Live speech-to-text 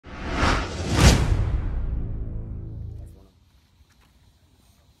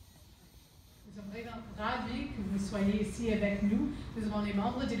vous soyez ici avec nous. Nous avons les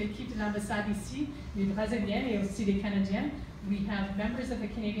membres de l'équipe de l'ambassade ici, les Brésiliens et aussi les Canadiens. We have members of the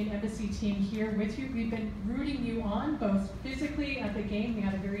Canadian Embassy team here with you. We've been rooting you on, both physically at the game. We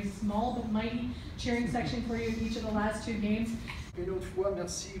had a very small but mighty cheering section for you in each of the last 2 games. Une autre fois,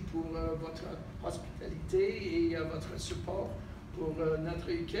 merci pour votre hospitalité et votre support pour notre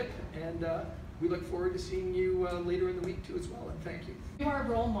équipe. And we look forward to seeing you later in the week too as well. And thank you. You are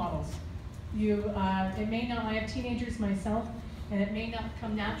role models. It may not, I have teenagers myself, and it may not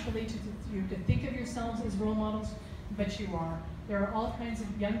come naturally to you to think of yourselves as role models, but you are. There are all kinds of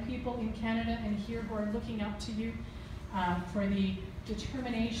young people in Canada and here who are looking up to you for the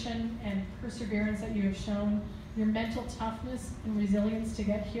determination and perseverance that you have shown, your mental toughness and resilience to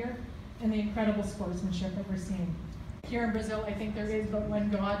get here, and the incredible sportsmanship that we're seeing. Here in Brazil, I think there is but one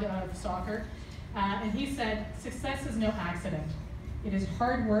God of soccer, and he said, success is no accident. It is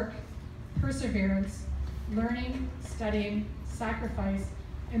hard work, perseverance, learning, studying, sacrifice,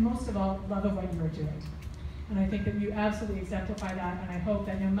 and most of all, love of what you are doing. And I think that you absolutely exemplify that, and I hope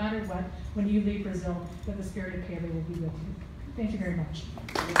that no matter what, when you leave Brazil, that the spirit of Pele will be with you. Thank you very much.